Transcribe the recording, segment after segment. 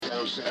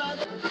This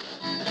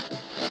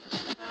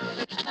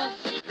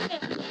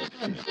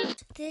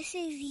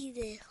is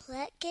the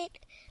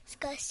Eclectic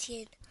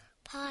Discussion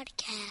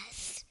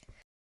Podcast.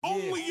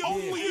 Only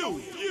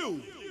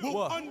you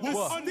will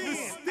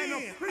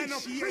understand and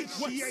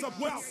appreciate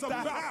what's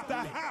about to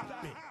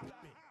happen.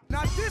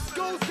 Now this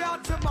goes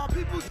out to my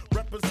people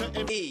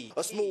representing E,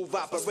 a smooth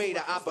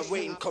operator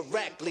operating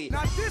correctly.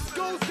 Now this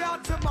goes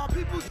out to my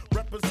people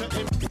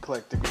representing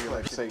eclectic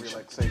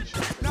relaxation.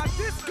 Now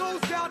this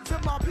goes out to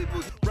my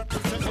people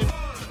representing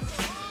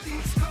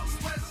East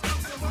Coast, West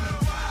Coast, and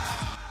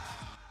worldwide.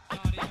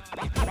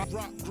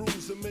 Rock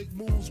grooves and make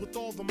moves with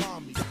all the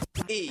mommies.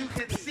 E, You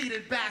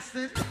conceited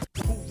bastard.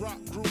 Who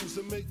rock grooves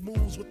and make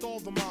moves with all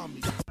the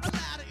mommies.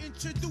 Allow to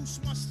introduce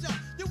myself.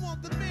 You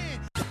want the man.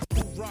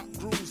 Who rock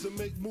grooves and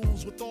make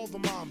moves with all the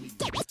mommies.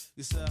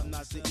 You said I'm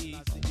not the E.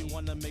 You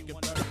wanna make it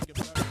burn.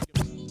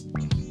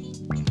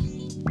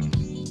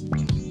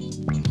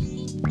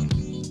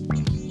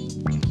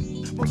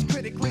 Most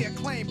critically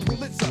acclaimed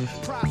Pulitzer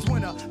Prize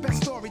winner,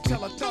 best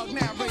storyteller, thug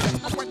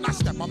narrator. When I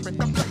step up in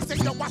the place, they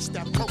know I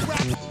step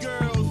correct.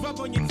 Girls, rub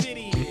on your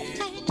titties.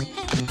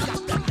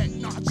 Got that head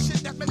nod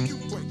shit that make you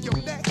break your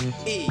neck.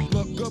 E,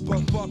 Look good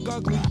but fuck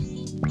ugly.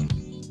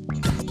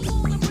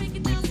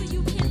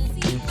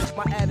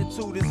 My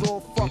attitude is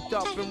all fucked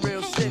up and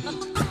real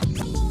shitty.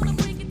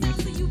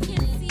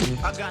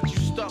 I got you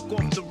stuck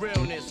off the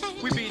realness.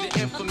 We be the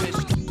infamous.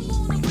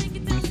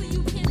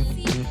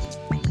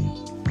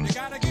 You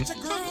gotta get your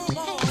groove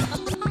on.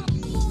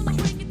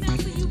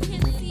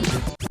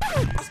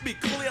 I speak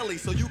clearly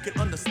so you can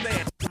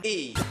understand.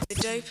 E, The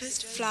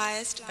dopest,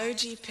 flyest,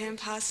 OG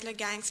pimp, hustler,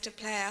 gangster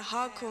player,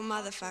 hardcore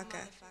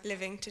motherfucker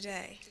living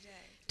today.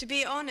 To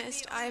be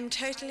honest, I am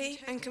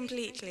totally and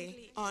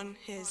completely on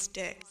his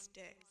dick.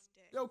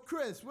 Yo,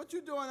 Chris, what you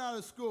doing out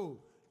of school?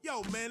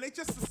 Yo, man, they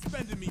just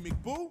suspended me,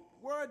 McBoo.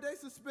 Word, they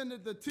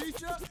suspended the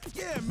teacher?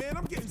 Yeah, man,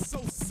 I'm getting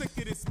so sick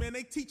of this, man.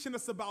 They teaching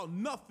us about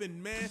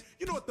nothing, man.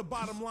 You know what the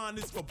bottom line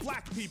is for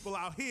black people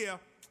out here?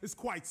 It's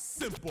quite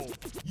simple.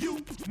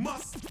 You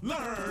must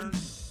learn.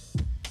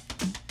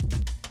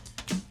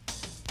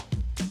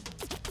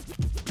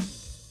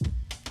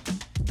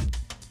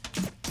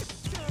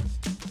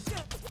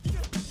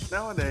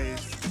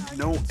 Nowadays, you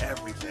know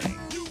everything,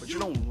 but you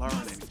don't learn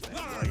anything.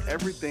 Like,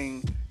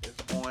 everything is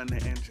on the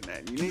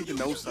internet. You need to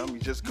know something,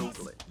 you just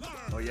Google it.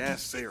 Or you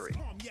ask Siri.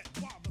 You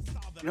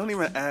don't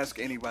even ask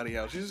anybody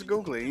else. You just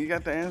Google it and you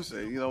got the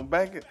answer. You know,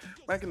 back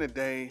in the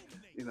day,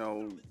 you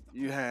know,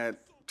 you had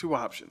two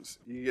options.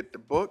 You get the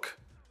book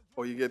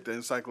or you get the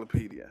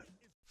encyclopedia.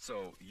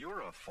 So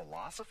you're a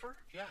philosopher?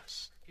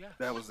 Yes.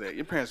 That was it.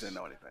 Your parents didn't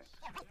know anything.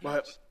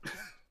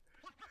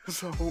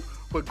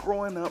 But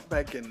growing up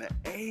back in the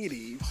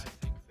 80s,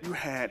 you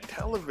had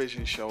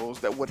television shows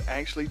that would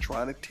actually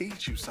try to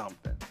teach you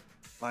something.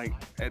 Like,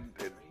 I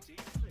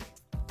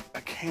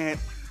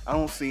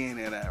don't see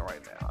any of that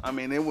right now. I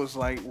mean, it was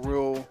like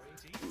real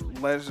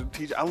leisure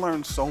teach. I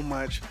learned so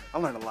much. I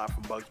learned a lot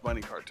from Bugs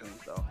Bunny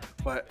cartoons though,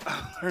 but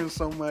I learned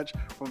so much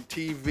from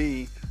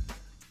TV,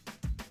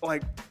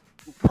 like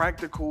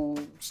practical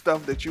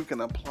stuff that you can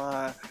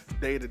apply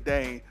day to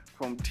day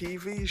from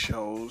TV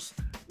shows,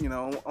 you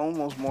know,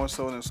 almost more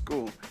so than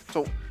school.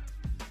 So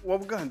what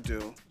we're gonna do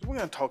is we're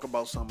gonna talk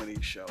about some of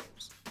these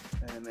shows.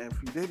 And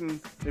if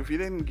you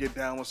didn't get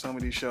down with some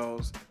of these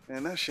shows,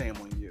 man, that's shame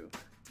on you.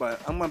 But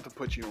I'm about to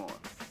put you on.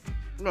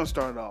 I'm gonna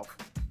start it off.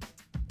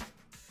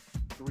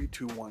 3,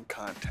 2, 1,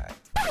 contact.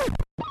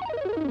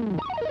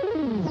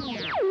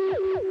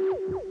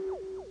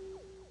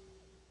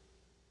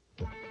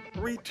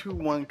 Three, 2,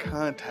 1,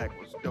 contact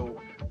was dope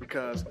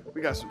because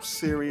we got some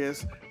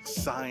serious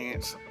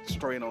science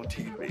straight on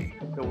TV.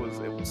 It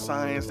was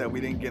science that we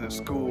didn't get in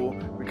school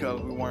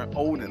because we weren't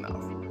old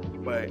enough.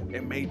 But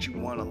it made you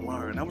want to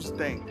learn. That was the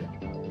thing.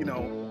 You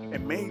know,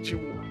 it made you,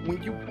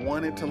 when you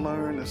wanted to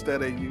learn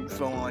instead of you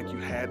feeling like you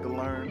had to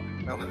learn.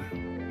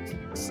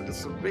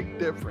 It's a big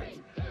difference.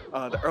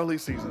 The early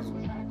seasons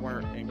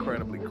weren't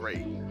incredibly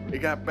great. It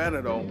got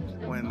better though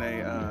when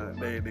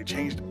they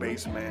changed the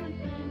basement.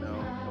 You know,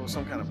 there was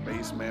some kind of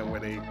basement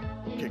where they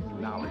kicked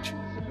knowledge.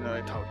 You know,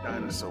 they talked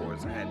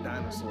dinosaurs and had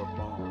dinosaur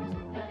bones.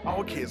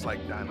 All kids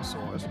like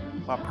dinosaurs.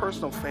 My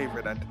personal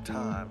favorite at the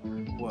time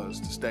was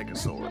the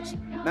Stegosaurus.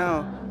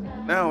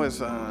 Now it's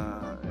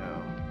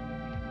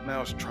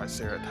now it's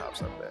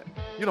Triceratops up there.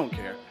 You don't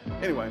care.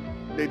 Anyway,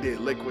 they did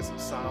liquids and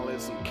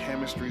solids, some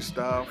chemistry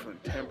stuff,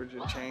 and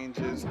temperature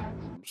changes,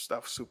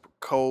 stuff super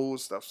cold,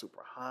 stuff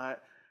super hot,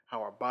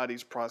 how our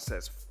bodies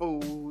process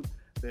food,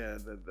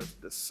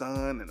 the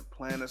sun and the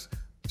planets.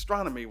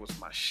 Astronomy was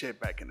my shit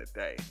back in the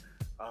day.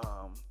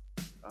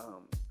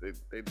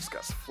 They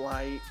discussed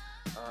flight.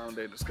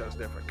 They discussed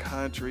different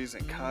countries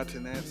and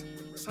continents.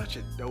 Such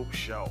a dope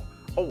show.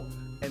 Oh,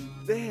 and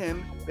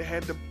then they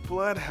had the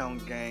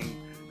Bloodhound Gang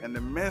and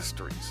the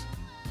mysteries.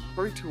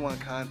 3, 2, 1,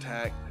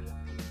 contact.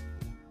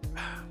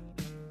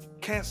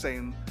 Can't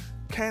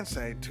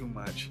say too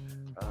much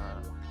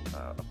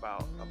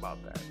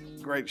about that.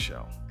 Great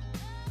show.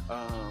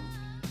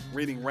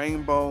 Reading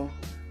Rainbow.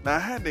 Now I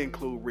had to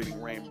include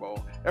Reading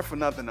Rainbow, if for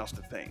nothing else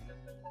to think.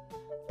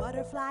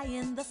 Butterfly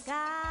in the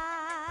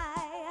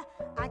sky,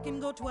 I can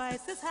go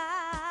twice as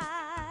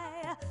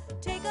high.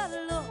 Take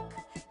a look,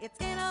 it's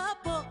in a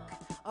book,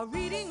 a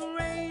reading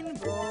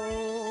rainbow.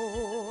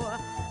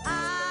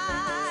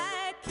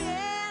 I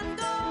can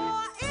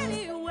go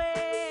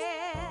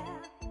anywhere,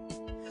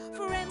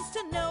 friends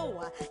to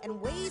know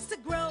and ways to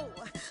grow,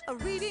 a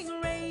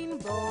reading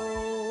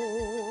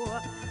rainbow.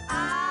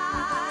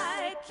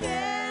 I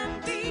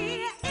can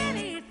be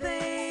anything.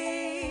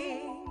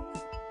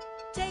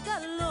 Take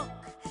a look,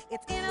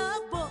 it's in a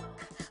book,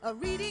 a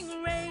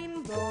reading rainbow.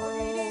 A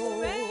reading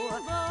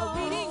rainbow. A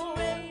reading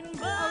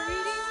rainbow. A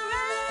reading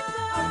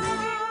rainbow. A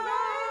reading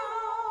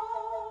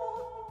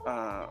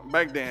rainbow.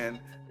 Back then,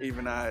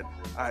 even I'd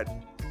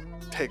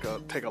take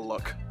a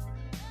look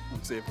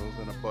and see if it was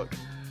in a book.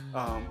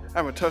 I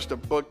haven't touched a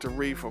book to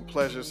read for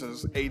pleasure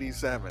since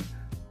 '87.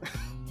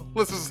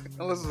 Unless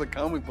it's a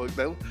comic book,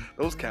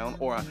 those count,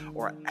 or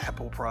an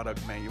Apple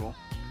product manual.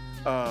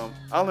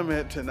 I'll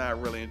admit to not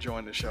really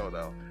enjoying the show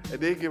though. It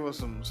did give us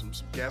some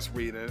guest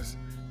readers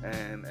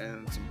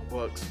and some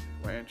books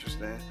were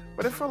interesting,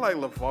 but it felt like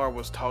LeVar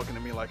was talking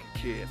to me like a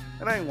kid,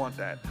 and I didn't want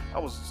that. I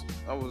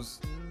was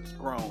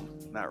grown,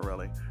 not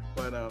really,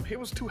 but he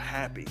was too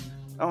happy.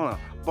 I don't know,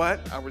 but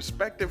I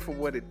respect it for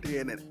what it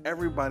did, and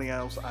everybody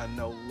else I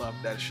know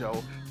loved that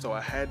show, so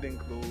I had to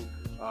include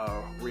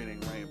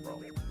Reading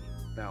Rainbow.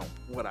 Now,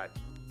 what I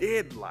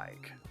did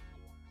like,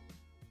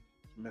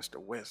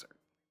 Mr. Wizard.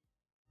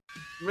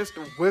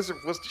 Mr. Wizard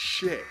was the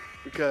shit,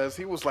 because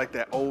he was like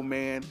that old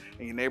man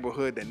in your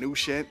neighborhood that knew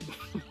shit.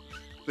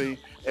 See,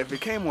 if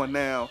it came on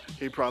now,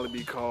 he'd probably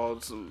be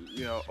called some,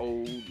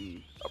 old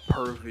and a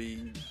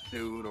pervy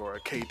dude or a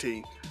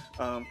KT.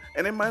 And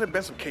it might have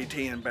been some KT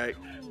in back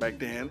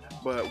then,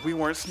 but we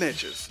weren't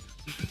snitches.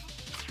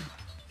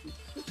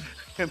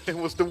 And it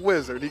was the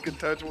Wizard. He could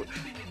touch what.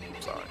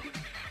 I'm sorry,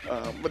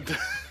 but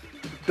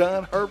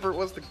Don Herbert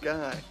was the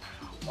guy.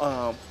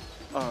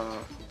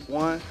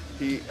 One,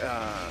 he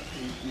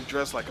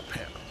dressed like a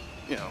pimp.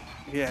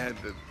 He had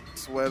the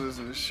sweaters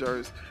and the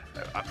shirts.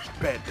 I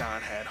bet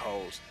Don had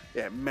hoes. He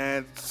had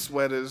mad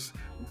sweaters,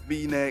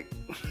 V-neck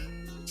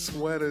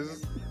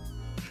sweaters.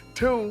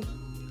 Two,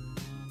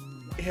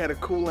 he had a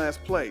cool ass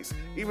place.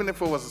 Even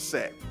if it was a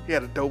set, he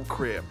had a dope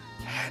crib.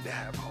 Had to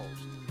have hoes.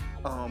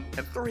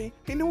 And three,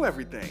 he knew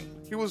everything.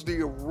 He was the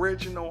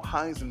original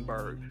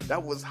Heisenberg.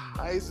 That was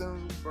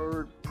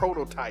Heisenberg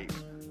prototype.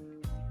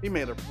 He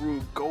made a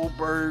Rube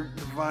Goldberg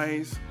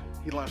device.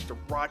 He launched a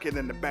rocket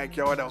in the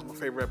backyard. That was my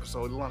favorite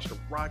episode. He launched a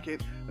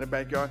rocket in the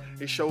backyard.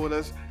 He showed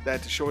us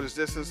that the shortest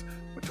distance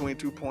between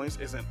 2 points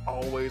isn't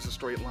always a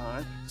straight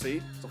line.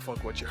 See? So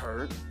fuck what you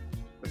heard.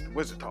 Mr.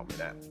 Wizard taught me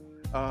that.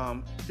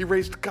 He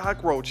raised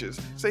cockroaches.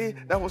 See?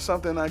 That was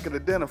something I could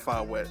identify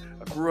with.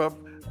 I grew up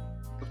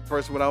a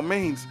person without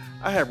means.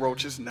 I had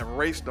roaches, never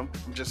raised them.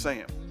 I'm just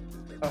saying.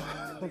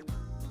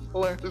 I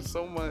learned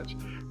so much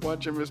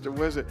watching Mr.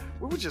 Wizard.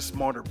 We were just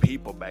smarter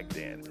people back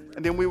then.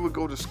 And then we would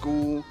go to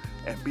school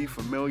and be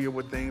familiar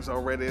with things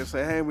already and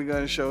say, hey, we're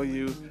going to show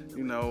you,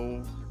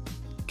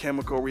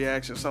 chemical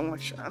reactions. So I'm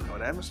like, I know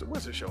that. Mr.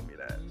 Wizard showed me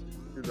that.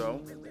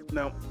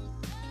 Now,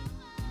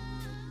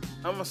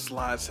 I'm going to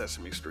slide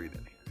Sesame Street in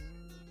here.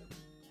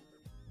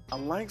 I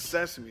like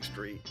Sesame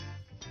Street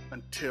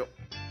until,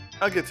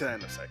 I'll get to that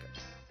in a second.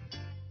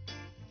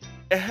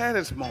 It had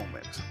its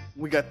moments.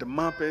 We got the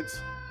Muppets,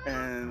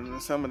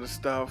 and some of the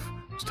stuff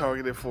was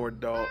targeted for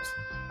adults.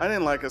 I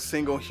didn't like a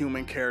single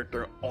human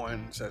character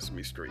on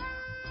Sesame Street.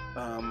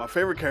 My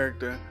favorite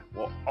character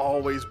will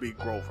always be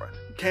Grover.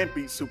 You can't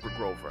beat Super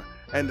Grover.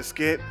 And the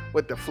skit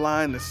with the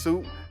fly in the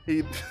suit,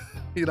 he'd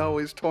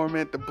always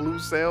torment the blue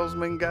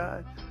salesman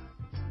guy.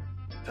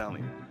 I'm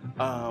telling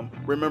you.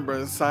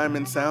 Remember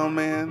Simon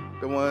Soundman,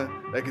 the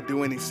one that could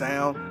do any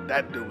sound?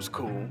 That dude was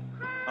cool.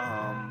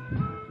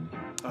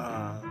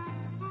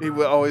 He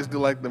would always do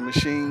like the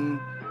machine.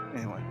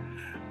 Anyway,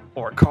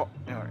 or a car.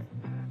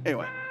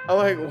 Anyway, I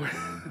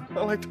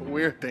like the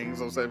weird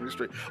things on Sesame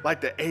Street, like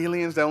the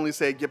aliens that only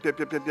say yip yip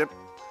yip yip yip.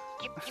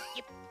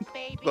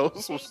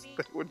 Those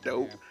they were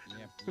dope.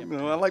 I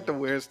like the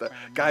weird stuff.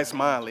 Guy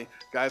Smiley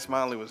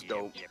was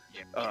dope.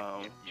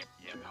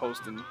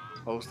 Hosting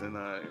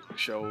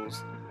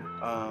shows.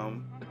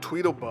 The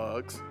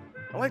Tweedlebugs.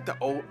 I like the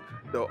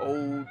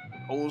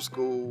old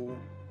school,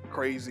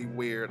 crazy,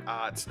 weird,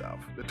 odd stuff.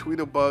 The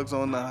Tweedlebugs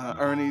on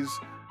Ernie's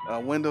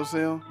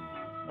windowsill.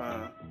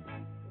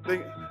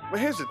 But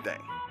here's the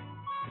thing.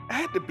 It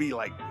had to be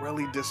like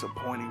really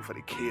disappointing for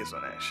the kids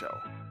on that show.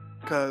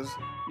 Cause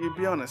you'd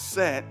be on a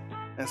set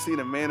and see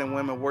the men and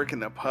women working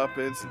the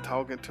puppets and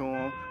talking to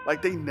them.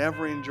 Like they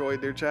never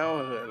enjoyed their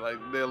childhood. Like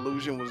the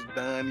illusion was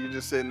done. You're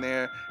just sitting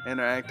there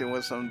interacting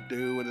with some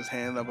dude with his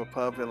hand up a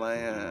puppet like,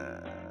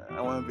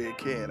 I want to be a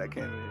kid. I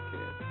can't be a kid. You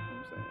know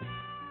what I'm saying?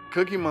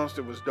 Cookie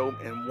Monster was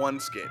dope in one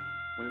skit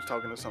when he was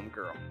talking to some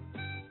girl.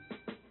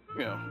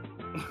 He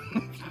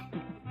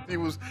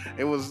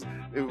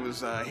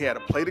had a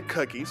plate of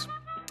cookies,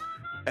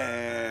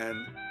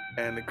 and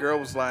the girl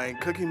was like,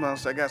 Cookie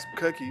Monster, I got some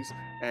cookies.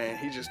 and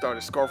he just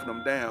started scarfing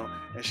them down.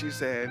 And she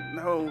said,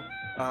 "No,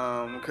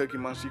 Cookie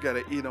Monster, you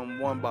gotta eat them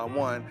one by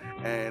one."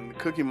 And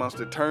Cookie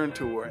Monster turned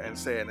to her and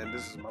said, and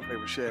this is my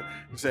favorite shit,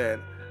 he said,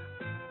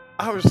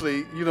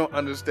 "Obviously, you don't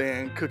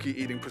understand cookie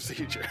eating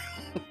procedure."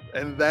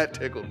 And that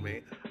tickled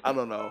me. I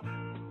don't know.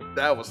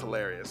 That was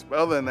hilarious. But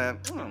other than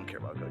that, I don't care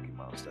about Cookie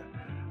Monster.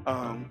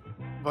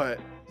 But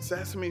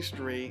Sesame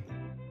Street,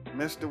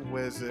 Mr.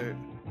 Wizard,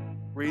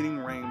 Reading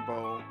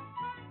Rainbow,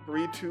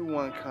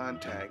 3-2-1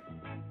 Contact,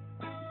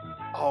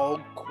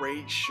 all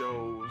great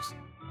shows,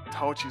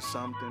 taught you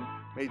something,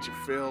 made you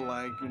feel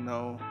like,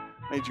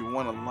 made you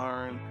want to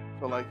learn.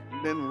 So like,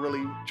 didn't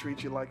really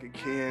treat you like a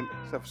kid,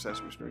 except for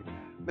Sesame Street.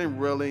 Didn't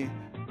really,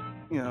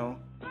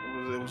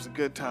 it was a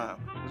good time.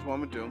 This is what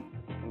I'm gonna do.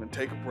 I'm gonna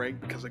take a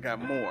break because I got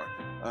more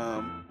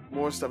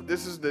stuff.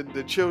 This is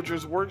the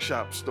Children's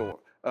Workshop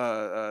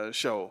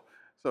show.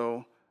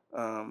 So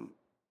I'm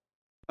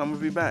gonna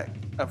be back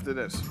after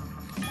this.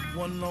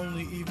 One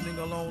lonely evening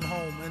alone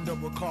home, end up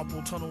with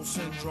carpal tunnel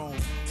syndrome.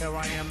 Here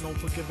I am, no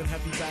forgiving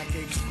heavy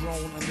backaches,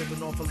 grown and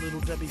living off a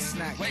Little Debbie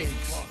snack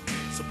cakes.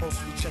 Supposed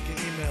to be checking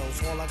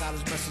emails, all I got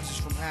is messages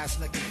from ass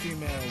naked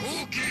females.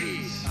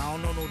 Cookies! I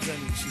don't know no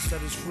Jenny, she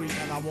said it's free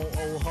and I won't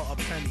owe her a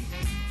penny.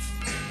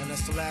 And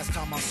that's the last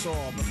time I saw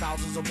her, but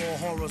thousands of more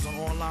horrors on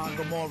online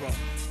Gomorrah.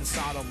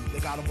 Inside them, they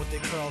got them with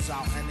their curls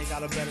out, and they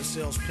got a better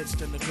sales pitch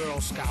than the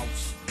Girl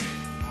Scouts.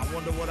 I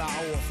wonder what I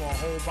owe her for a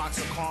whole box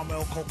of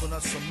caramel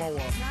coconut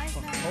Samoa.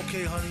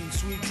 Okay, honey,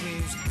 sweet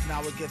dreams.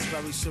 Now it gets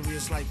very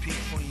serious like peak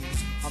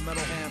creams. A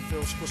metal hand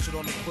feels squished it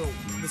on the quilt.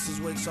 Mrs.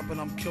 wakes up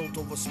and I'm killed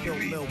over spilled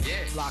milk.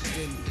 Locked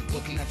in,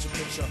 looking at your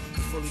picture.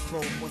 The fully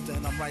clothed winter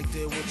and I'm right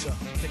there with you.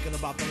 Thinking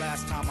about the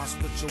last time I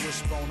split your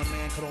wishbone. A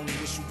man could only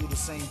wish you do the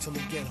same till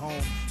he get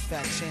home.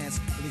 Fat chance,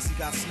 at least he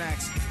got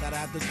snacks that I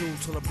have to do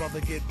till a brother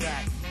get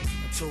back.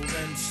 Until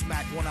then,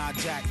 smack one-eyed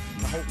Jack.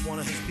 And hope one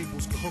of his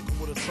peoples could hook him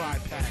with a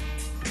tri-pack.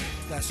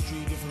 That's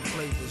 3 different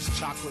flavors,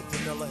 chocolate,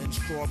 vanilla, and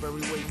strawberry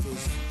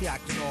wafers. He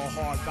acting all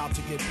hard, about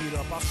to get beat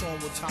up. I'll show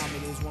him what time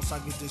it is once I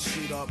get this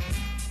sheet up.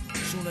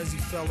 Soon as he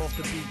fell off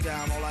the beat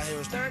down, all I hear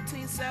is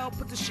 13 cell,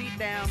 put the sheet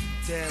down.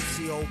 Damn,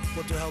 CO,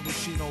 what the hell does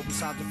she know?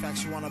 Besides the fact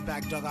she want a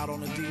back dugout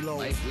on the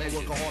D-Lo. A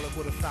workaholic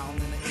with a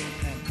fountain and an ink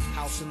pen.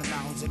 House in the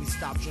mountains and he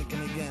stopped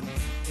drinking again.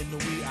 In the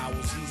wee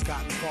hours, he's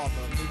gotten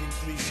farther. Needing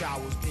 3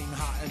 showers, being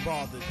hot and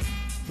bothered.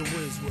 The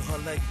Wiz with her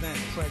leg bent,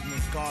 pregnant.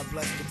 God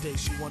bless the day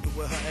she wondered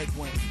where her egg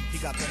went. He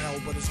got the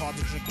L, but it's hard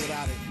to drink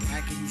without it.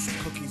 I can use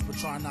some cookies, but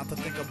try not to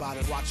think about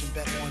it. Watching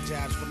Bet on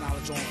Jabs for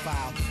knowledge on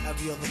file.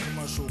 Every other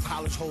commercial,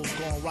 college hoes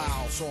gone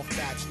wild. Soft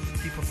batch,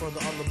 he prefer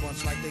the other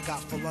bunch like they got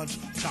for lunch.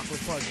 Chocolate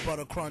fudge,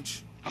 butter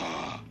crunch.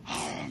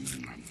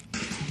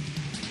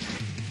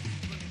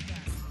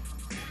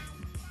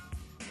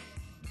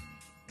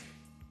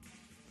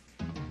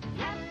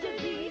 After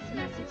these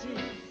messages,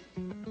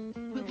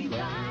 we'll be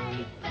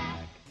right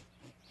back.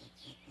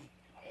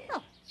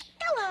 Oh,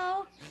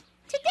 hello.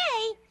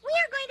 Today, we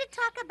are going to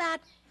talk about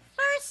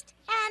first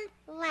and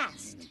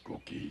last.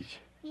 Cookies.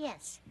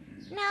 Yes.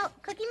 Now,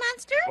 Cookie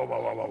Monster, Wah, wah,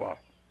 wah, wah, wah.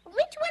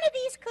 which one of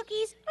these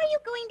cookies are you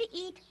going to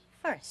eat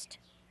first?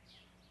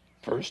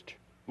 First?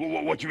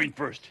 What do you mean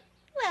first?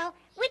 Well,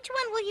 which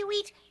one will you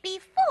eat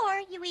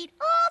before you eat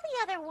all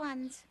the other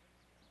ones?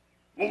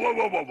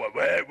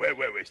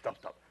 Wait, stop.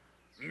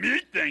 Me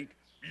think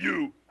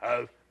you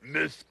have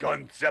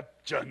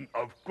misconception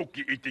of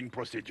cookie eating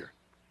procedure.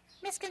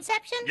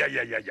 Misconception? Yeah.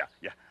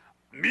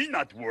 Me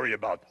not worry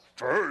about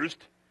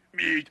first.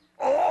 Me eat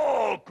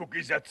all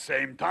cookies at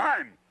same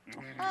time.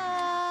 No,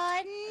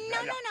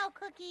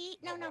 Cookie.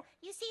 No.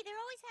 You see, there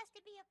always has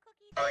to be a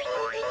cookie.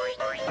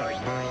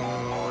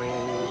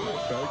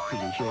 Back to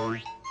the show.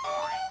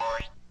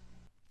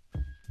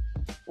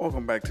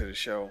 Welcome back to the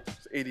show.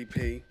 It's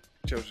ADP,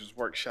 Children's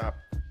Workshop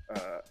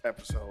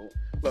episode.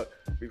 Look,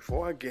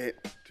 before I get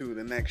to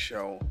the next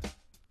show,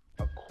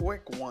 a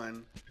quick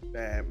one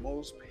that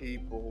most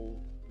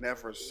people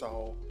never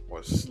saw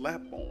or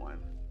slept on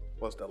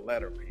was the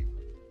letter people.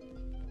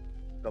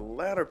 The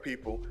letter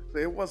people,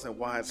 it wasn't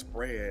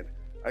widespread.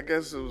 I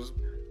guess it was,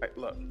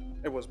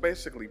 it was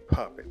basically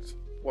puppets.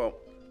 Well,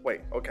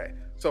 wait, okay.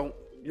 So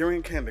you're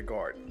in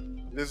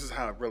kindergarten. This is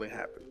how it really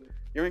happened.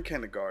 You're in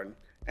kindergarten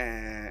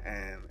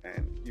and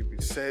you be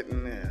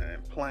sitting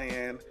and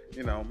playing.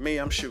 Me,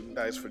 I'm shooting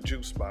dice for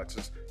juice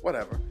boxes.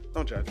 Whatever,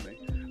 don't judge me.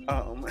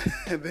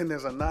 And then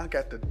there's a knock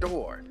at the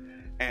door,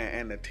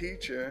 and the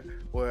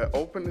teacher would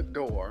open the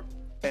door,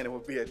 and it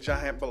would be a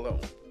giant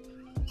balloon.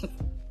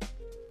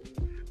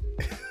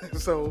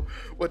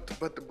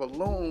 But the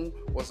balloon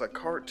was a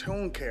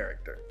cartoon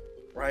character,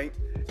 right?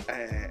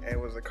 And it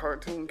was a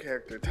cartoon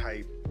character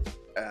type,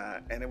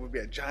 and it would be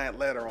a giant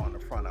letter on the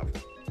front of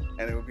it,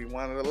 and it would be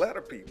one of the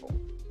letter people,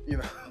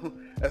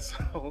 And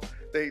so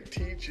they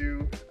teach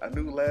you a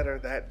new letter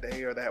that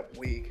day or that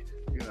week,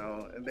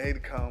 and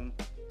they'd come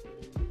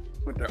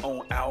with their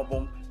own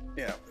album,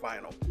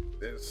 vinyl.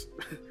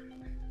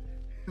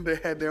 They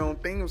had their own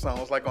theme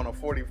songs, like on a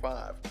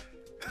 45.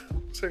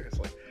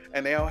 Seriously,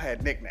 and they all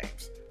had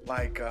nicknames.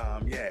 Like,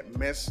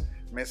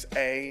 Miss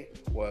A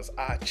was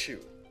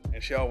Achu.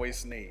 and she always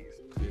sneezed.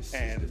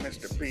 And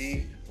Mr.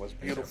 B was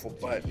beautiful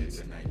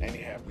buttons, and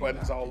he had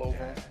buttons all over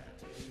him.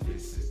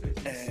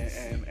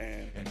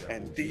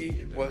 And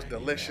D was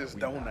delicious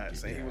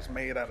donuts, and he was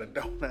made out of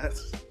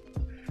donuts.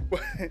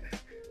 But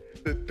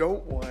the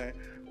dope one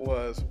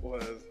was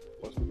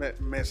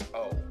Miss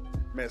O.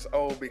 Miss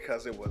O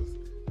because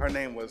her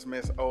name was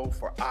Miss O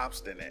for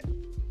obstinate.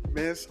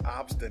 Miss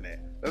Obstinate.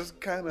 That's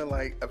kind of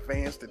like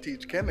advanced to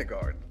teach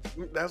kindergarten.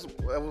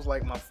 That was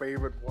like my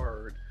favorite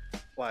word,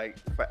 like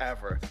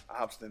forever,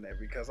 obstinate,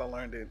 because I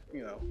learned it,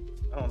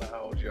 I don't know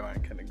how old you are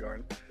in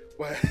kindergarten,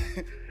 but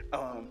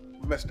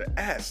Mr.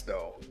 S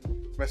though,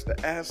 Mr.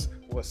 S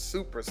was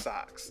Super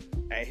Socks,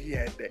 and he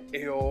had the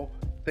ill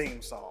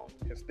theme song.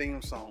 His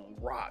theme song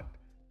rocked.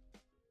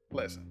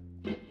 Listen.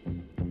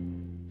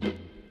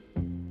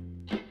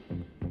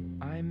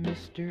 I'm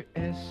Mr.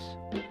 S,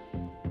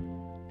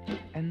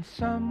 and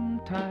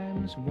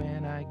sometimes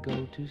when I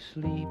go to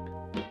sleep,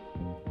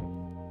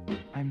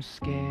 I'm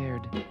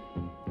scared.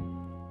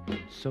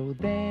 So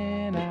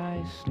then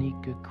I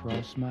sneak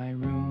across my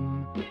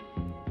room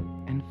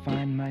and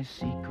find my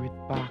secret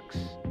box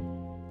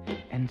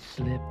and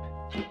slip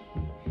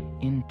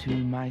into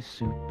my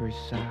super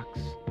socks.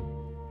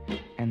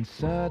 And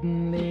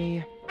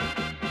suddenly,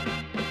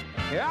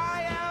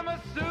 I am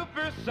a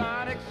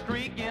supersonic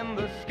streak in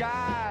the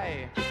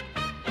sky.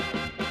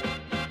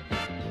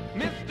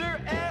 Mr.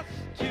 S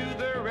to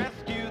the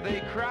rescue,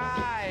 they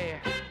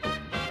cry.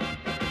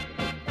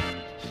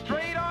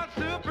 Straight on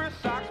super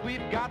socks,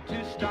 we've got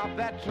to stop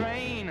that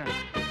train.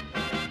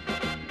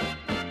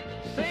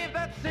 Save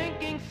that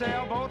sinking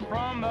sailboat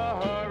from the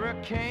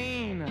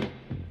hurricane.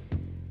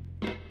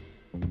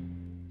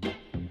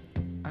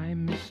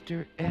 I'm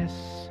Mr.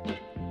 S,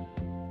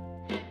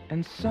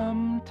 and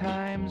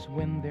sometimes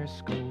when they're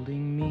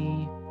scolding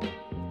me,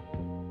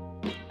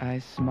 I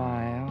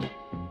smile.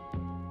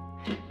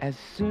 As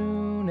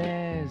soon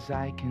as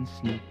I can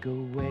sneak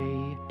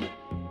away,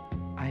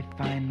 I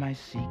find my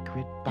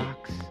secret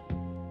box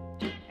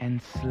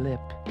and slip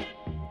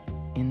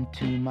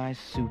into my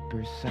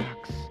super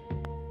socks.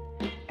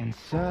 And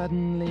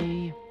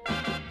suddenly,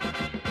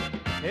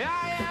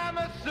 I am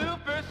a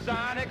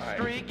supersonic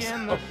streak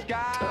in the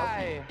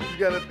sky. You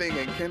gotta think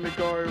in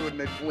kindergarten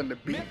when the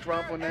beat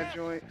dropped on that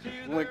joint,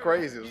 we went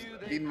crazy. It was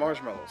eating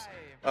marshmallows.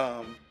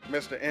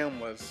 Mr. M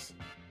was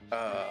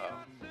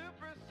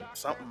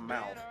something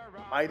mouth,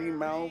 mighty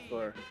mouth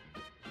or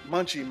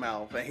munchy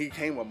mouth, and he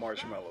came with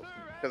marshmallows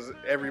because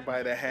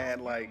everybody that had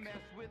like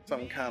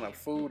some kind of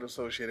food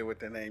associated with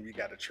their name, you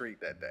got a treat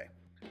that day.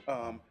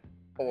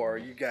 Or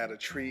you got a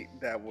treat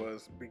that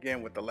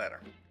began with the letter.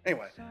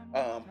 Anyway,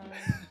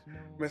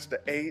 Mr.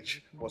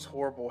 H was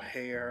horrible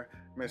hair.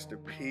 Mr.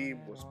 P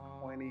was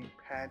pointy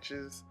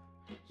patches.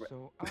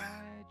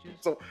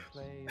 So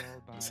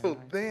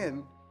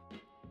then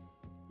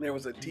there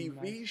was a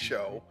TV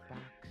show,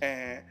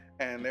 and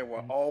they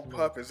were all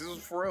puppets. This was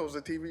for real. It was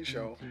a TV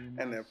show,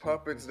 and the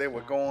puppets, they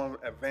would go on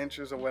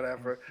adventures or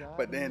whatever.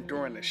 But then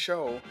during the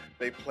show,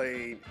 they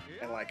played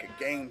in like a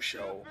game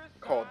show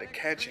called the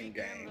Catching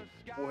Game,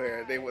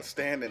 where they would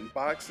stand in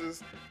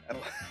boxes, and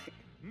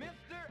like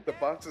the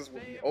boxes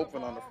would be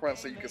open on the front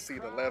so you could see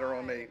the letter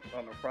on the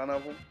front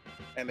of them,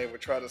 and they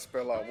would try to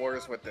spell out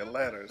words with their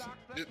letters.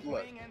 Just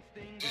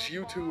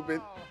YouTube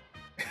it,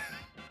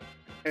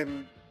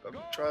 and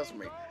trust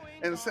me.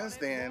 And since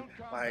then,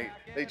 like,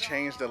 they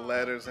changed the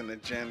letters and the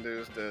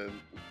genders to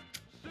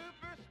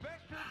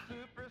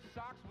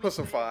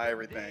pussify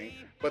everything.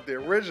 But the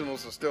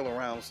originals are still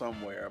around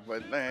somewhere.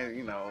 But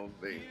man,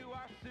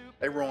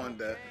 they ruined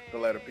the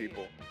letter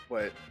people.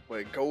 But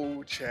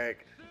go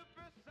check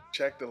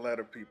the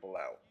letter people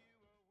out.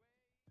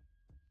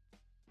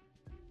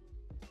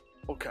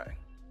 Okay.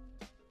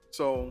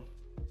 So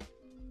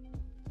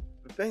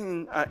the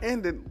thing I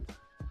ended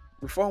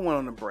before I went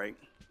on the break.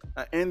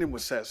 I ended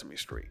with Sesame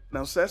Street.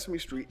 Now, Sesame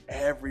Street,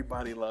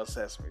 everybody loves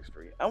Sesame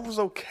Street. I was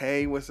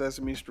okay with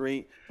Sesame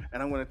Street,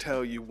 and I'm going to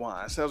tell you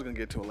why. I said I was going to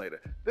get to it later.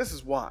 This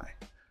is why.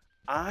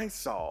 I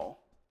saw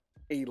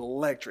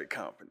Electric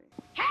Company.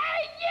 Hey,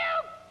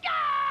 you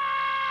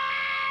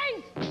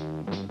guys!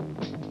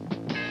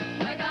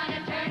 We're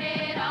gonna turn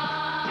it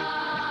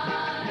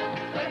on.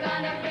 We're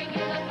gonna bring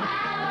you the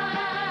power.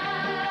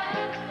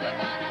 We're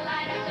gonna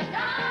light up the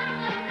dark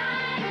night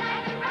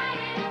like the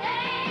brightest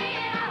day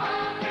in a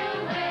whole new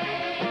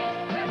way.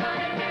 We're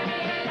gonna turn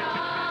it on.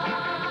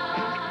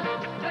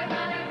 We're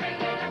gonna bring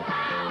you the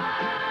power.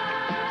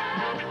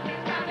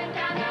 It's coming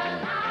down the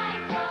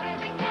line, strong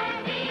as it can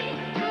be.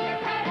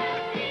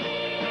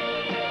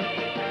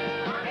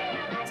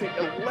 See,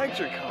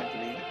 Electric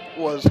Company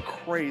was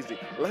crazy.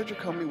 Electric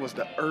Company was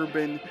the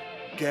urban,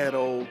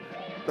 ghetto,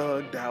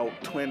 thugged out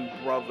twin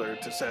brother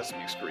to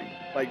Sesame Street.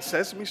 Like,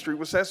 Sesame Street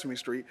was Sesame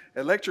Street.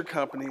 Electric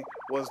Company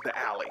was the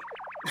alley.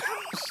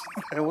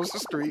 That was the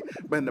street.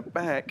 But in the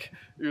back,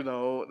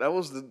 that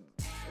was the...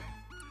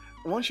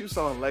 Once you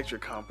saw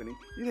Electric Company,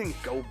 you didn't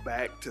go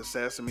back to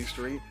Sesame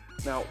Street.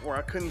 Now, where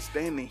I couldn't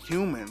stand the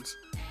humans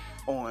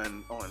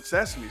on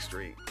Sesame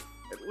Street,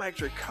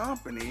 Electric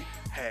Company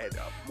had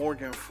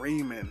Morgan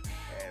Freeman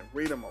and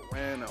Rita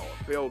Moreno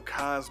and Bill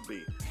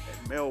Cosby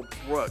and Mel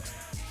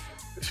Brooks.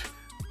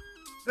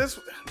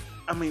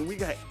 We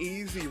got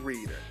Easy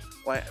Reader.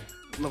 Like,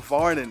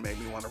 LeVar made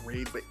me want to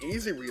read, but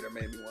Easy Reader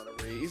made me want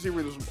to read. Easy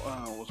Reader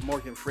was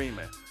Morgan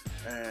Freeman,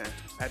 and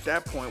at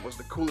that point was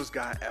the coolest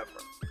guy ever.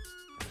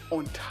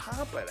 On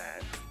top of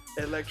that,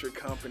 Electric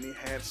Company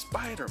had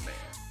Spider-Man.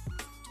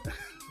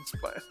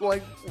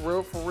 Like,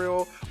 real for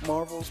real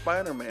Marvel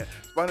Spider-Man.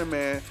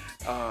 Spider-Man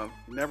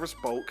never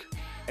spoke,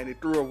 and he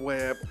threw a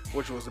web,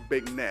 which was a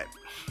big net.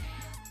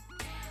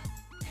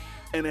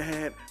 And it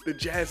had the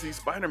jazzy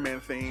Spider-Man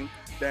theme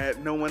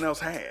that no one else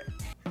had.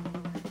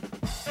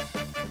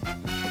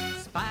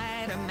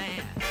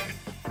 Spider-Man,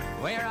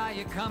 where are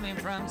you coming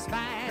from,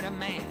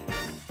 Spider-Man?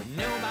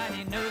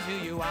 Nobody knows who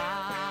you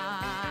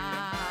are.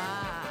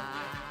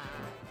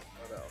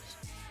 What else?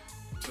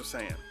 Just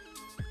saying.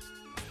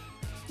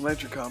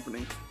 Electric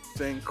Company,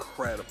 it's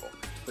incredible.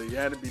 So you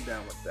had to be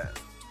down with that.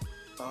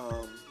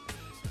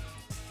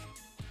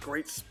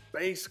 Great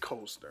Space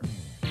Coaster.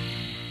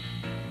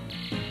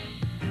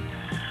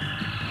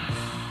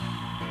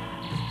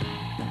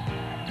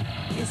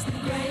 It's the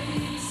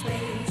Great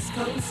Space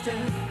Coaster.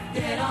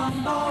 Get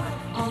on board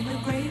on the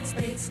Great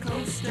Space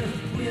Coaster.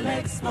 We'll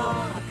explore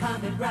a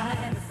comet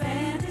ride, a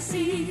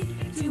fantasy,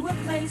 to a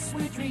place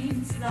where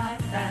dreams fly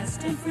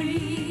fast and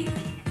free.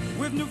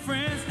 With new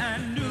friends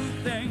and new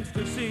things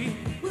to see,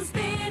 We'll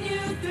spin you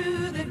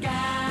through the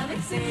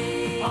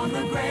galaxy on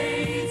the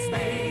Great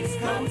Space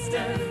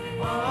Coaster.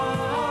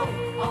 Oh,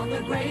 on the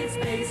Great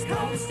Space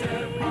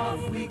Coaster,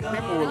 off we go.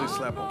 People really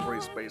slept on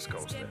Great Space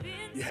Coaster.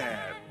 You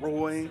had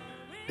Roy,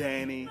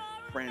 Danny,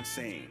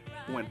 Francine,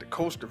 who went to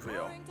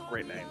Coasterville.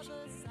 Great names.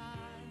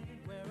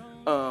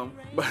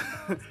 But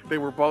they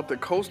were brought to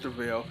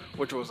Coasterville,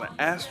 which was an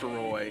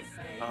asteroid.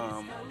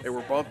 They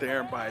were brought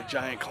there by a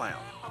giant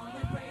clown.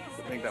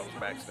 I think that was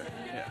Baxter.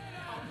 Yeah.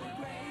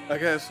 I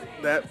guess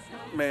that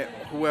meant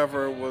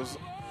whoever was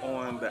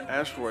on the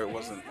asteroid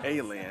was an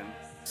alien.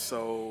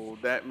 So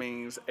that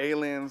means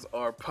aliens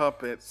are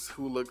puppets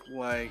who look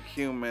like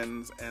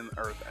humans and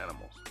Earth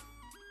animals.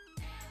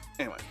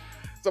 Anyway,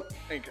 so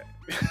okay.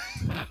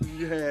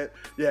 you had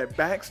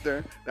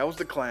Baxter, that was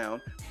the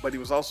clown, but he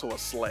was also a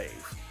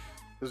slave.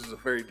 This is a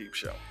very deep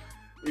show.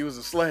 He was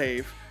a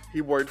slave.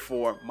 He worked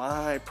for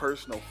my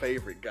personal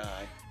favorite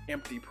guy,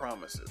 Empty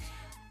Promises.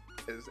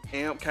 It's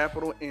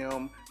capital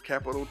M,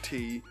 capital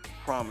T,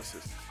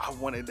 Promises. I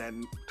wanted that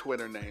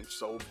Twitter name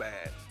so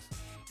bad.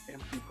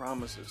 Empty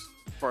Promises.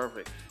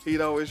 Perfect. He'd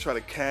always try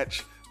to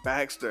catch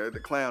Baxter, the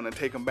clown, and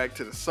take him back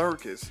to the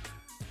circus.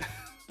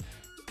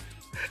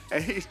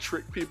 And he'd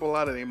trick people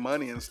out of their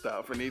money and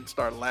stuff. And he'd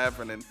start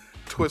laughing and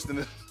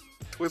twisting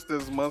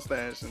his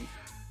mustache.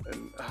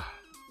 And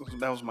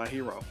that was my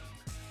hero.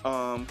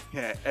 He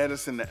had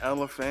Edison the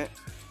elephant,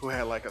 who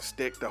had like a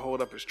stick to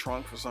hold up his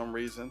trunk for some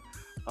reason.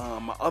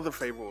 My other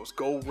favorite was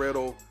Go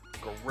Riddle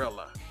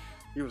Gorilla.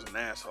 He was an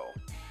asshole.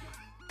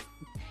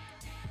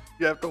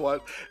 You have to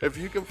watch. If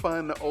you can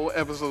find the old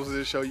episodes of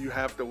this show, you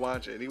have to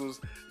watch it. He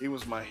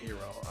was my hero.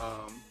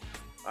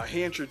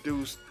 He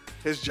introduced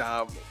his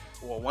job.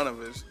 Well, one of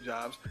his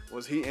jobs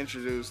was he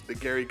introduced the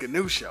Gary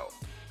Gnu show.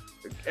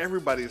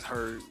 Everybody's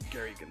heard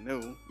Gary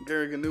Gnu.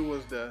 Gary Gnu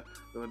was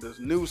this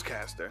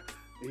newscaster.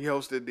 He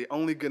hosted the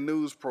only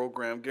GNUs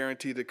program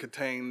guaranteed to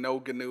contain no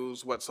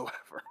GNUs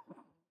whatsoever.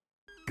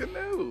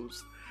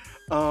 GNUs.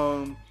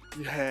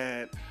 You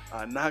had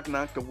Knock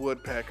Knock the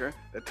Woodpecker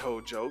that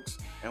told jokes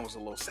and was a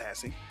little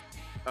sassy.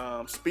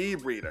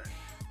 Speed Reader.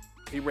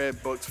 He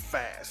read books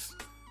fast.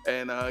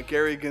 And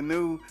Gary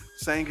Gnu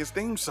sang his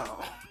theme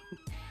song.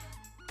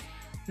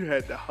 You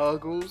had the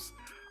Huggles.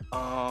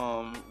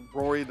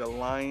 Rory the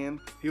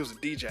Lion. He was a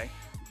DJ.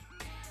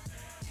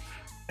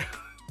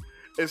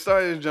 It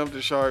started to jump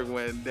the shark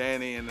when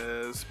Danny and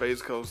the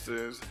Space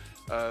Coasters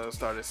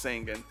started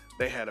singing.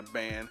 They had a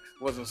band.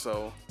 Wasn't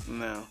so,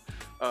 no.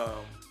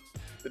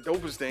 The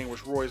dopest thing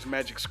was Roy's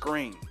Magic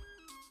Screen.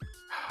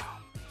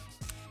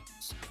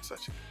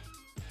 Such a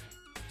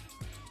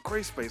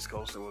Great Space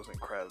Coaster was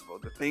incredible.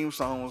 The theme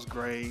song was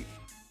great.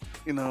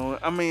 You know,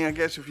 I mean, I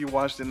guess if you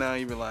watched it now,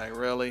 you'd be like,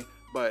 really?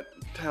 But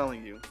I'm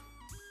telling you,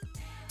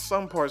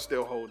 some parts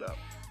still hold up.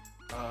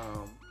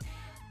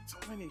 So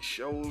many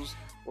shows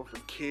were for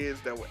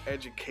kids that were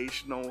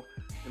educational,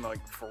 you know,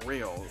 like for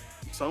real.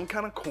 Some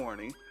kind of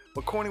corny,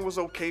 but corny was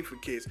okay for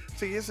kids.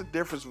 See, it's a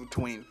difference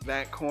between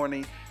that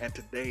corny and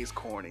today's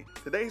corny.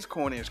 Today's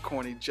corny is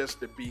corny just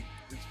to be,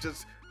 it's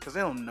just because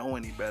they don't know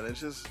any better.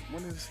 It's just,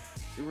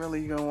 you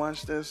really gonna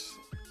watch this?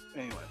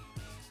 Anyway,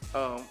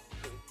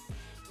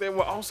 there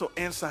were also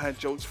inside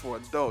jokes for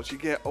adults. You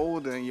get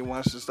older and you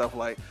watch the stuff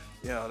like,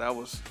 yeah, that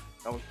was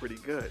pretty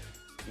good.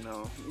 You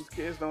know, these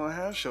kids don't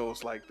have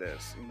shows like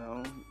this. You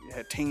know, you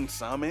had Teen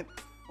Summit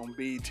on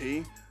BET.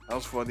 That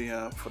was for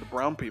the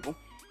brown people.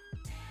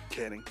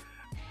 Kidding.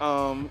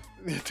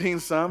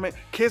 Teen Summit,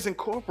 Kids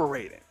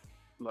Incorporated.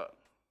 Look.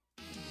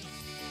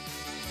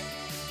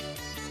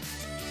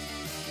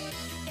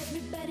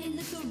 Everybody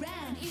Everybody look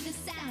around, hear the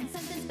sound.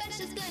 Something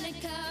special's gonna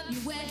come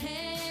your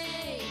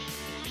way.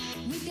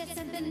 We've got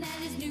something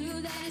that is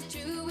new, that is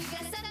true. We've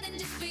got something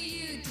just for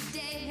you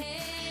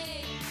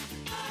today.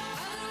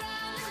 All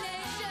around the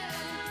nation,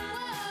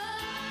 whoa,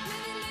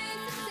 with a new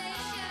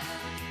sensation.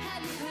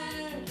 Have you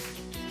heard?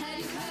 Have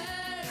you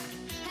heard?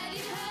 Have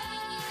you heard?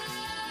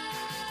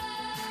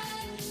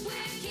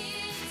 We're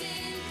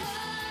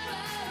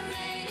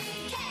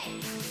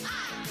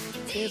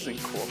Kids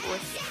Incorporated.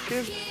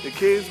 Kids Incorporated. The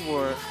kids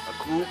were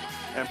a group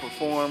and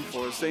performed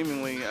for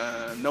seemingly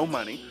no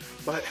money,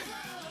 but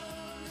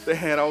they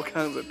had all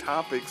kinds of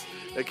topics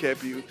that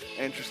kept you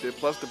interested,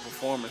 plus the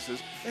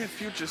performances. They had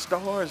future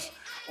stars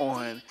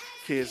on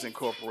Kids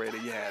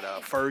Incorporated. You had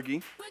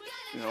Fergie,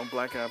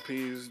 Black Eyed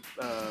Peas,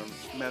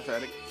 meth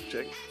addict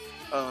chick.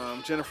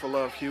 Jennifer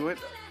Love Hewitt.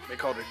 They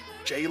called her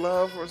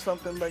J-Love or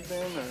something back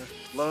then,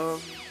 or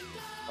Love.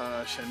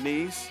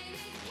 Shanice.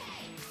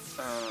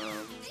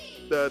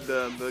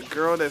 The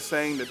girl that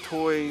sang the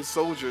Toy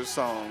Soldiers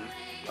song,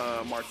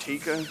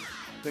 Martika,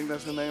 I think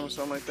that's her name or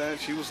something like that.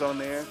 She was on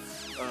there.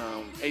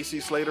 AC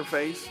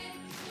Slaterface,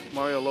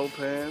 Mario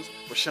Lopez,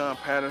 Rashawn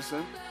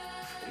Patterson,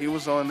 he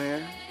was on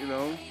there.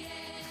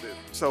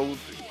 So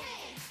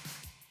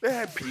they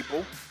had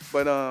people,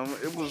 but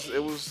it was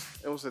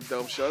a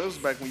dope show. It was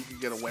back when you could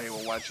get away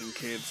with watching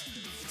kids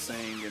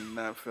sing and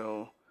not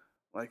feel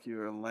like you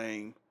were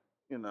lame,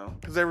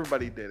 because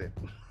everybody did it.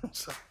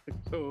 so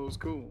it was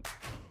cool.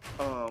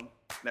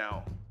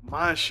 Now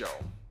my show,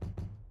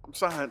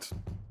 Science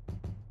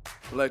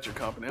Electric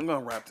Company. I'm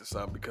gonna wrap this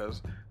up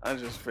because I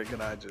just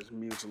figured I'd just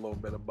muse a little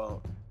bit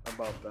about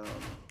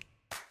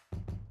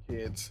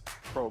kids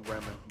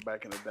programming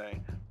back in the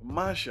day.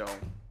 My show,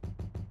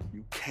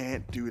 you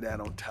can't do that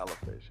on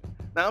television.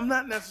 Now I'm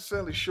not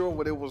necessarily sure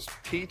what it was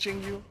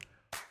teaching you,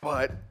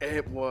 but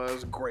it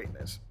was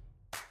greatness.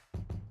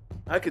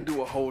 I could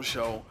do a whole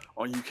show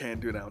on You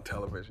Can't Do That on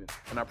Television,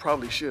 and I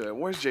probably should.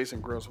 Where's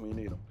Jason Gross when you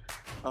need him?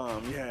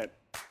 You had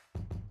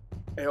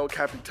El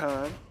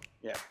Capitan,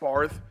 you had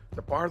Barth,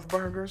 the Barth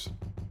Burgers.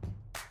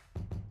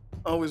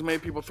 Always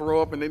made people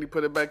throw up, and then he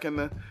put it back in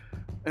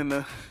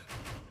the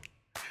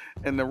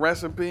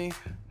recipe.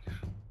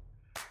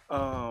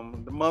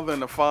 The mother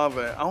and the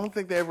father, I don't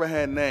think they ever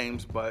had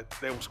names, but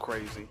they was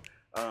crazy.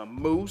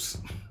 Moose,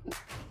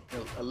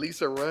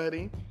 Elisa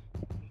Ruddy,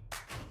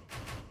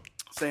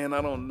 saying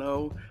I don't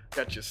know,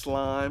 got your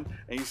slime,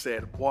 and you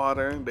said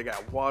water, they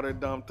got water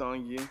dumped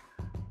on you.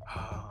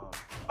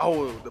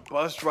 The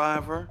bus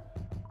driver.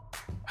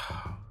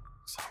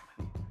 So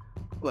many.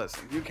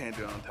 Listen, you can't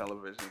do it on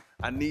television.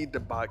 I need the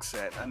box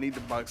set. I need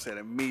the box set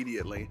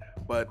immediately,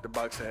 but the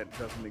box set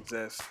doesn't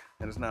exist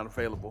and it's not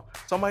available.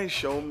 Somebody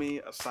showed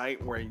me a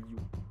site where you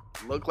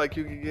look like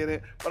you can get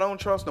it, but I don't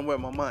trust them with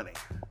my money.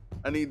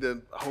 I need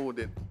to hold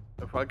it.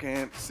 If I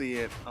can't see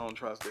it, I don't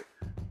trust it.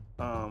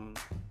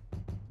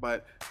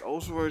 But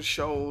those were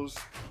shows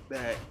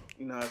that,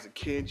 as a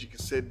kid, you can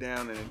sit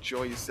down and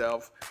enjoy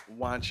yourself,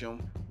 watch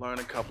them, learn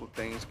a couple of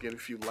things, get a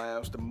few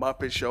laughs. The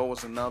Muppet Show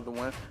was another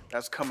one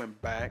that's coming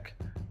back,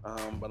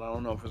 but I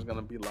don't know if it's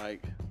gonna be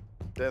like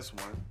this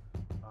one.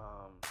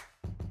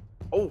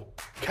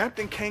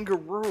 Captain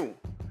Kangaroo.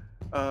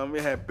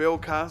 We had Bill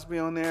Cosby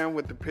on there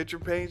with the picture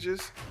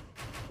pages,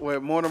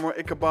 with Mortimer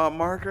Ichabod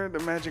Marker, the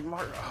magic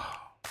marker.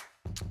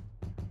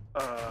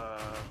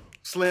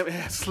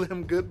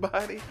 Slim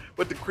Goodbody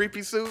with the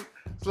creepy suit.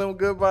 Slim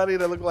Goodbody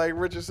that looked like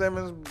Richard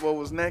Simmons, but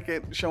was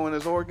naked, showing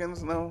his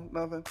organs. No,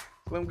 nothing.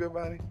 Slim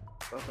Goodbody.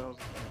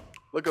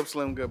 Look up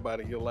Slim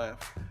Goodbody, you'll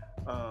laugh.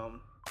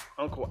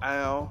 Uncle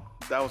Al,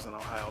 that was an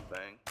Ohio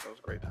thing. That was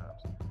great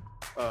times.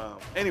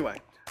 Anyway,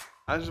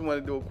 I just want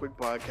to do a quick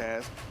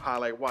podcast,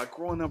 highlight why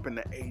growing up in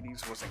the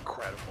 80s was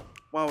incredible.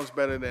 Why it was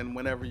better than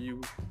whenever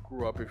you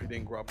grew up if you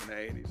didn't grow up in the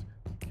 80s.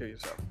 Kill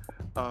yourself.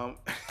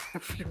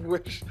 If you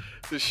wish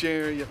to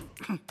share your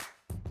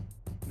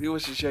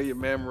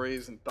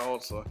memories and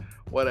thoughts or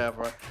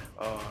whatever,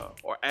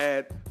 or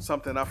add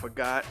something I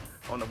forgot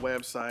on the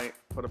website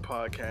for the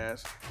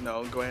podcast,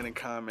 go ahead and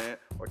comment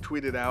or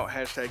tweet it out,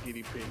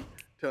 #EDP.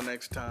 Till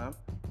next time.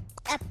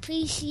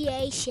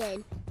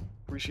 Appreciation.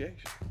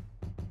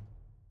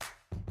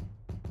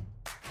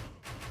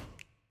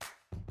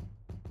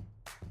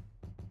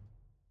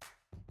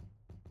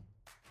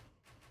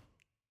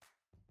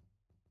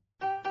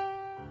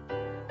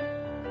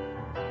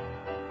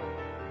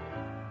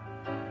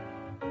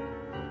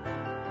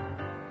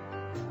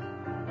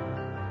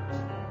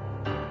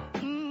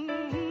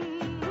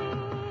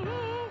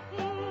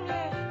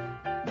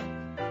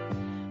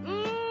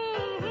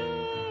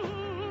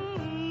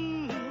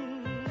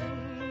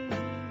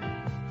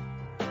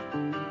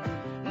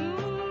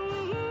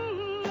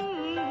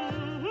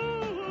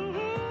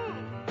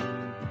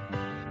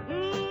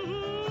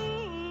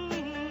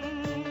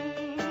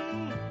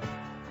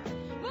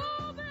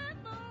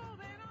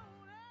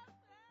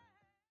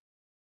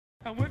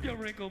 And with your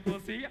wrinkled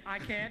pussy, I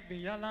can't be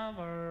your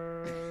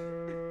lover.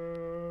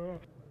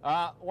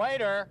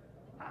 Waiter.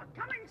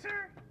 Coming,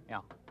 sir.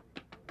 Yeah.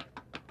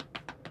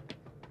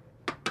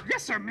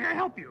 Yes, sir. May I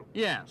help you?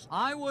 Yes,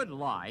 I would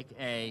like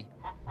a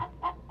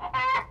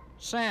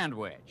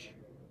sandwich.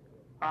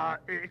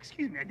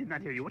 Excuse me, I did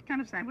not hear you. What kind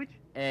of sandwich?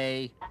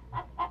 A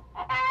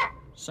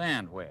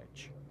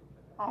sandwich.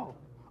 Oh,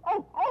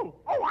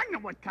 I know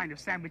what kind of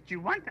sandwich you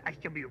want. I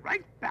shall be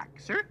right back,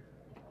 sir.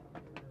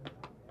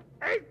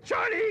 Hey,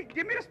 Charlie,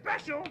 give me a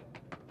special.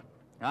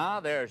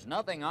 There's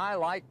nothing I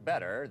like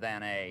better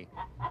than a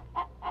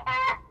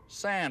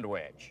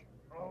sandwich.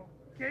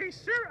 Okay,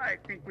 sir, I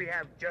think we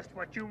have just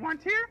what you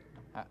want here.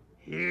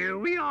 Here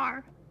we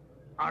are.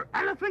 Our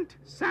elephant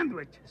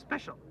sandwich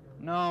special.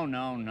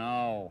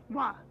 No.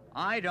 What?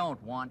 I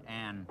don't want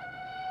an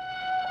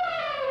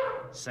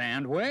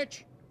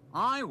sandwich.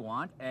 I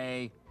want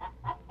a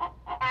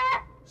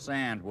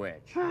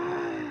sandwich.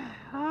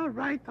 All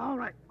right.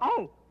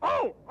 Oh,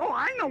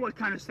 I know what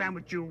kind of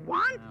sandwich you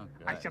want.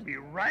 I shall be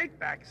right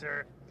back,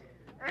 sir.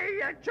 Hey,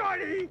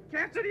 Charlie,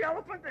 cancel the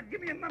elephant and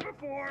give me a number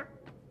 4.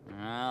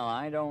 Well,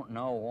 I don't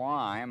know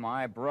why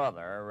my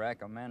brother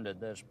recommended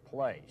this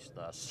place.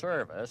 The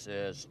service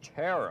is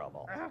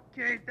terrible.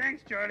 Okay,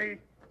 thanks, Charlie.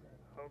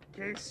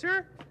 Okay,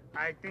 sir,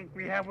 I think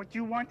we have what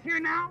you want here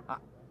now.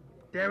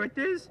 There it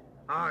is,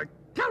 our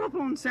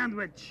telephone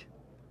sandwich.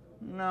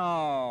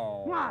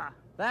 No. What?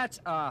 That's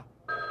a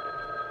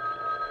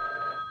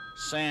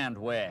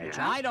sandwich.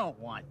 Yeah? I don't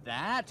want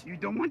that. You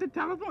don't want the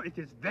telephone? It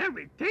is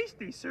very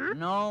tasty, sir.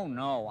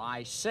 No.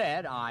 I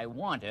said I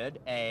wanted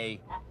a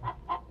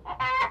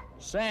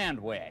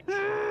sandwich.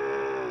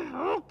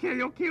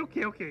 Okay.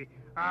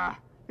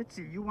 Let's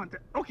see, you want the...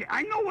 Okay,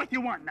 I know what you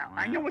want now.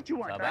 I know what you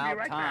want. It's I'll be about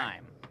right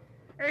time. back.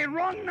 Hey,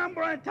 wrong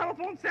number on a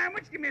telephone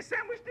sandwich. Give me a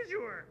sandwich du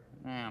jour.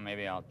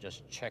 Maybe I'll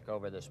just check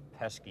over this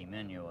pesky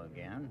menu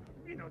again.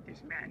 You know,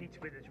 this man eats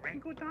with his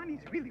raincoat on.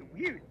 He's really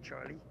weird,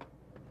 Charlie.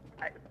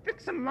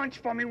 Fix some lunch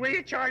for me, will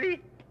you,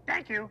 Charlie?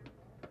 Thank you.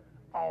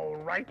 All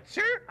right,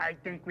 sir. I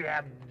think we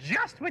have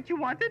just what you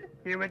wanted.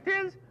 Here it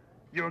is,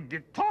 your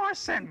guitar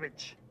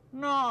sandwich.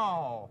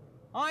 No,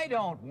 I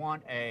don't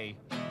want a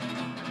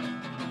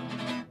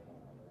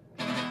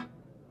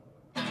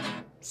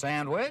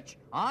sandwich.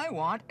 I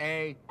want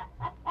a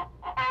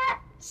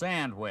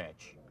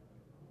sandwich.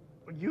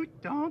 You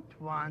don't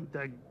want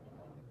a...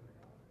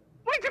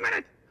 Wait a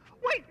minute!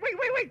 Wait!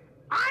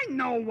 I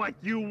know what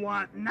you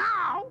want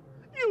now.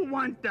 You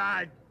want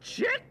the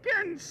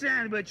chicken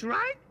sandwich,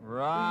 right?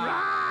 Right.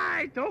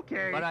 Right,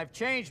 okay. But I've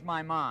changed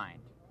my mind.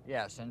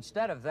 Yes,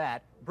 instead of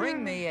that,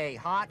 bring me a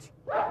hot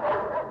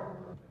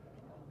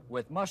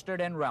with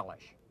mustard and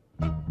relish.